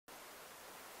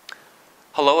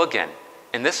Hello again.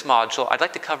 In this module, I'd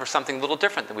like to cover something a little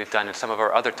different than we've done in some of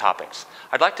our other topics.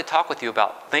 I'd like to talk with you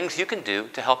about things you can do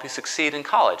to help you succeed in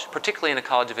college, particularly in a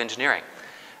College of Engineering.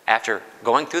 After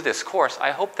going through this course,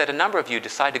 I hope that a number of you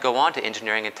decide to go on to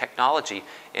engineering and technology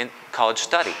in college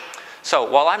study. So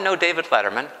while I'm no David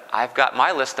Letterman, I've got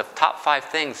my list of top 5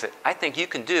 things that I think you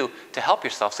can do to help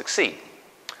yourself succeed.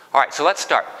 All right, so let's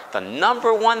start. The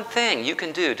number one thing you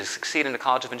can do to succeed in the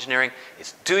College of Engineering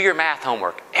is do your math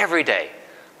homework every day.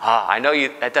 I know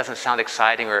that doesn't sound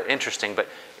exciting or interesting, but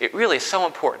it really is so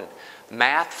important.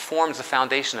 Math forms the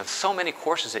foundation of so many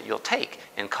courses that you'll take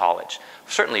in college.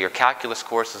 Certainly your calculus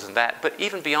courses and that, but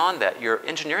even beyond that, your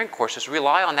engineering courses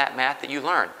rely on that math that you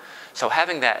learn. So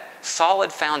having that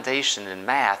solid foundation in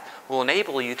math will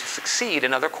enable you to succeed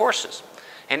in other courses.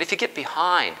 And if you get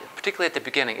behind, particularly at the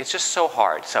beginning, it's just so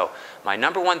hard. So my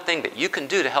number one thing that you can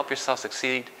do to help yourself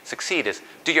succeed is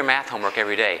do your math homework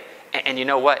every day. And you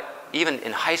know what? Even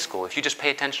in high school, if you just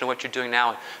pay attention to what you're doing now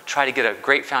and try to get a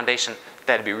great foundation,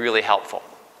 that'd be really helpful.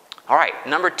 All right,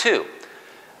 number 2,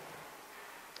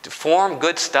 to form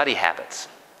good study habits.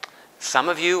 Some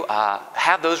of you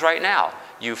have those right now.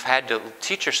 You've had to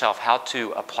teach yourself how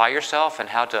to apply yourself and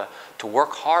how to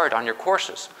work hard on your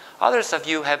courses. Others of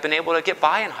you have been able to get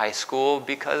by in high school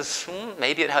because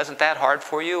maybe it wasn't that hard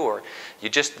for you, or you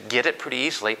just get it pretty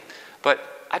easily.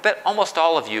 But I bet almost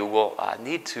all of you will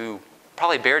need to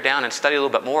probably bear down and study a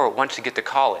little bit more once you get to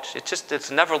college.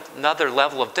 It's another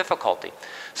level of difficulty.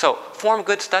 So form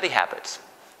good study habits.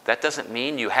 That doesn't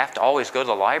mean you have to always go to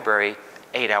the library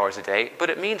 8 hours a day,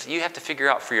 but it means you have to figure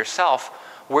out for yourself,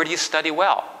 where do you study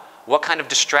well? What kind of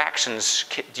distractions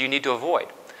do you need to avoid?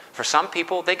 For some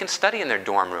people, they can study in their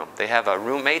dorm room. They have a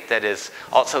roommate that is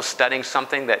also studying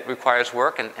something that requires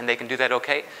work, and they can do that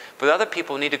okay. But other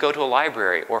people need to go to a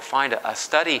library or find a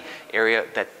study area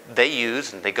that they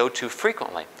use and they go to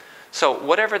frequently. So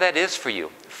whatever that is for you,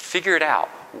 figure it out.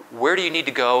 Where do you need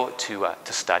to go to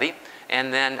study?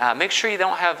 And then make sure you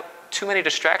don't have too many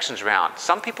distractions around.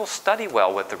 Some people study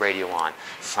well with the radio on.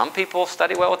 Some people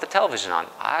study well with the television on.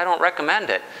 I don't recommend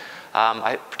it.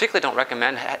 I particularly don't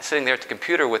recommend sitting there at the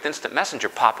computer with instant messenger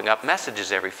popping up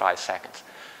messages every 5 seconds.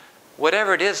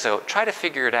 Whatever it is, though, try to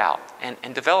figure it out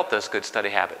and develop those good study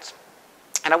habits.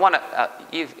 And I want to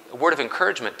give a word of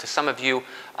encouragement to some of you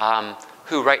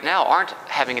who right now aren't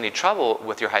having any trouble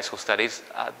with your high school studies,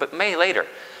 but may later.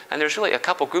 And there's really a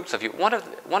couple groups of you.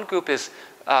 One group is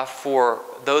for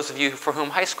those of you for whom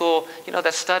high school,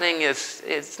 that studying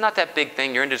it's not that big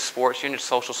thing. You're into sports, you're into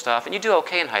social stuff, and you do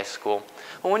okay in high school.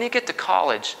 Well, when you get to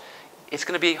college, it's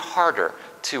going to be harder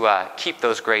to keep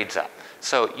those grades up.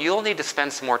 So you'll need to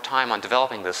spend some more time on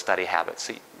developing those study habits.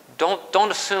 So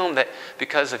don't assume that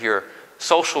because of your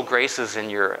social graces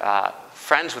and your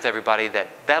friends with everybody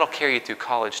that'll carry you through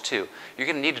college too. You're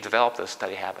going to need to develop those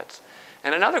study habits.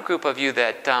 And another group of you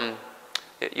that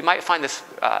you might find this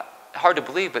hard to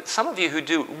believe, but some of you who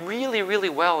do really, really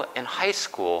well in high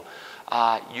school,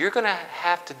 you're going to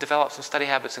have to develop some study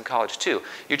habits in college too.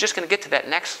 You're just going to get to that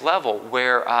next level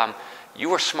where you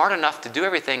were smart enough to do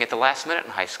everything at the last minute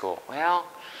in high school. Well,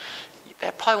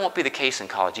 that probably won't be the case in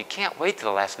college. You can't wait to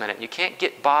the last minute. You can't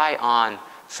get by on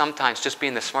sometimes just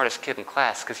being the smartest kid in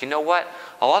class, because you know what?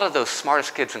 A lot of those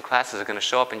smartest kids in classes are going to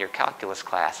show up in your calculus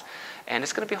class, and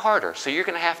it's going to be harder. So you're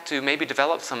going to have to maybe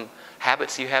develop some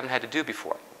habits you haven't had to do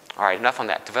before. All right, enough on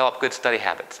that. Develop good study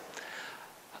habits.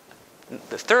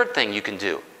 The third thing you can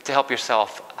do to help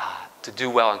yourself to do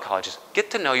well in college is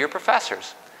get to know your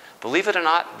professors. Believe it or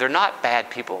not, they're not bad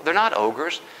people. They're not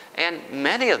ogres. And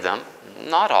many of them,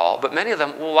 not all, but many of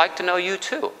them will like to know you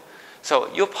too.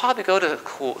 So you'll probably go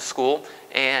to school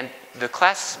and the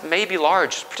class may be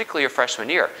large, particularly your freshman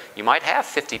year. You might have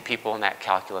 50 people in that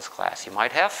calculus class. You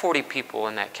might have 40 people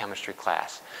in that chemistry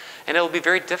class. And it will be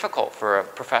very difficult for a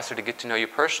professor to get to know you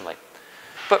personally.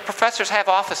 But professors have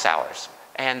office hours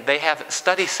and they have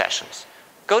study sessions.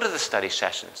 Go to the study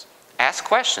sessions. Ask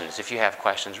questions if you have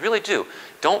questions. Really do.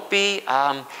 Don't be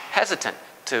hesitant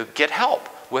to get help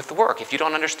with the work. If you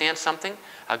don't understand something,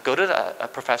 go to a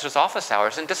professor's office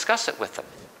hours and discuss it with them.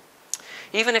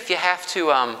 Even if you have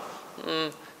to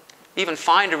even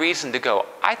find a reason to go,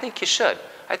 I think you should.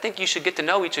 I think you should get to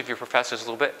know each of your professors a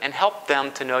little bit and help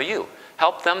them to know you.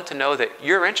 Help them to know that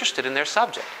you're interested in their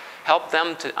subject. Help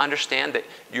them to understand that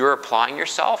you're applying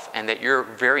yourself and that you're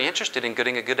very interested in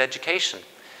getting a good education.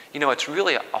 You know, it's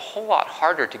really a whole lot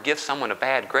harder to give someone a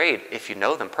bad grade if you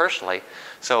know them personally.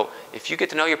 So if you get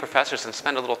to know your professors and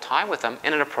spend a little time with them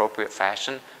in an appropriate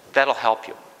fashion, that'll help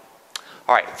you.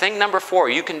 All right, thing number 4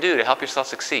 you can do to help yourself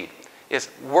succeed is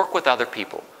work with other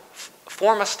people.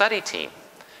 Form a study team.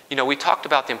 You know, we talked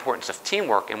about the importance of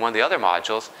teamwork in one of the other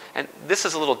modules, and this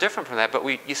is a little different from that, but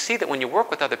you see that when you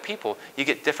work with other people, you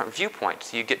get different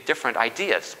viewpoints, you get different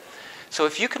ideas. So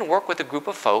if you can work with a group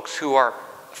of folks who are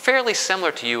fairly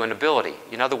similar to you in ability,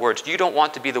 in other words, you don't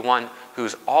want to be the one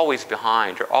who's always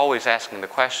behind or always asking the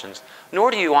questions, nor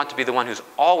do you want to be the one who's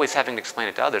always having to explain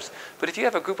it to others. But if you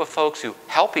have a group of folks who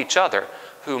help each other,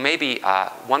 who maybe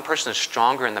one person is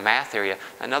stronger in the math area,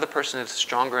 another person is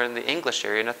stronger in the English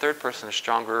area, and a third person is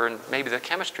stronger in maybe the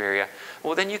chemistry area,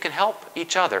 well, then you can help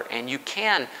each other, and you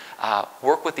can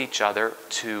work with each other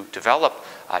to develop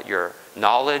your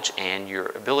knowledge and your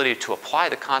ability to apply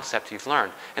the concept you've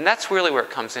learned. And that's really where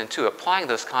it comes into applying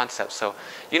those concepts. So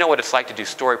you know what it's like to do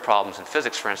story problems in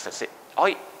physics, for instance.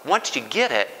 Once you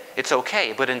get it, it's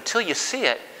okay, but until you see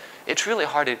it, it's really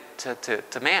hard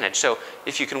to manage. So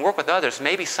if you can work with others,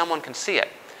 maybe someone can see it.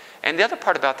 And the other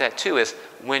part about that too is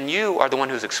when you are the one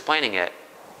who's explaining it,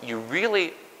 you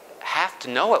really have to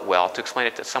know it well to explain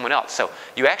it to someone else. So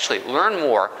you actually learn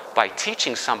more by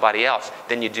teaching somebody else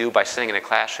than you do by sitting in a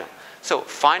classroom. So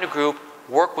find a group,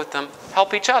 work with them,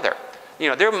 help each other. You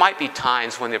know, there might be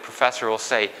times when the professor will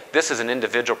say, this is an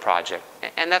individual project,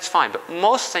 and that's fine. But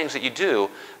most things that you do,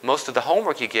 most of the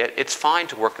homework you get, it's fine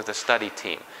to work with a study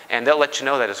team. And they'll let you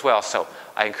know that as well, so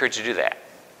I encourage you to do that.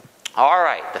 All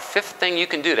right, the fifth thing you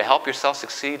can do to help yourself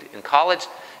succeed in college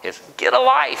is get a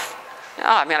life.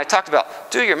 I mean, I talked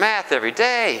about do your math every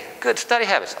day, good study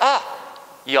habits.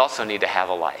 You also need to have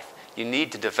a life. You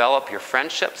need to develop your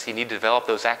friendships. You need to develop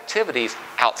those activities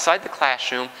outside the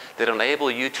classroom that enable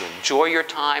you to enjoy your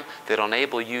time, that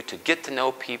enable you to get to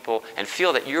know people and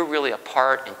feel that you're really a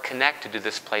part and connected to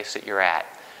this place that you're at.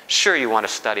 Sure, you want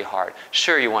to study hard.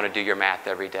 Sure, you want to do your math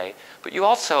every day. But you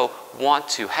also want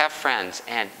to have friends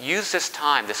and use this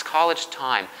time, this college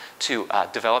time, to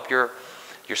develop your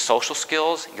social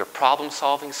skills, your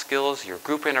problem-solving skills, your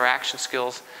group interaction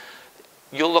skills.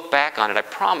 You'll look back on it, I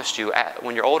promise you,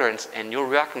 when you're older, and you'll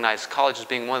recognize college as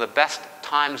being one of the best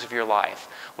times of your life,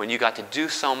 when you got to do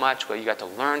so much, when you got to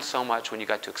learn so much, when you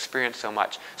got to experience so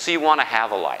much. So you want to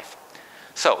have a life.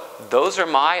 So those are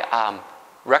my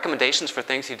recommendations for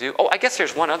things you do. Oh, I guess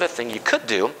there's one other thing you could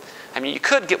do. I mean, you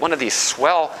could get one of these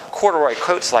swell corduroy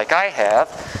coats like I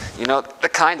have, you know, the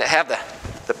kind that have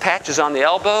the patches on the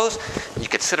elbows. You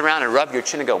could sit around and rub your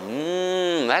chin and go,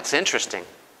 that's interesting.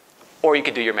 Or you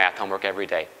could do your math homework every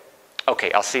day.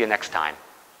 Okay, I'll see you next time.